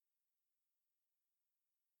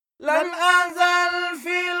لم أزل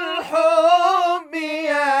في الحب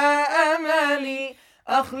يا أملي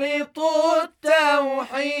أخلط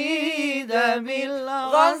التوحيد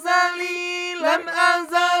بالغزل. لم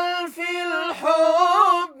أزل في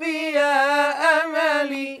الحب يا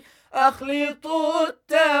أملي أخلط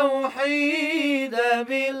التوحيد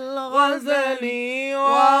بالغزل.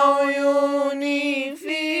 وعيوني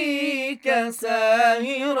فيك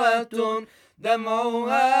ساهرة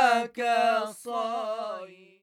دمعها كالصاي.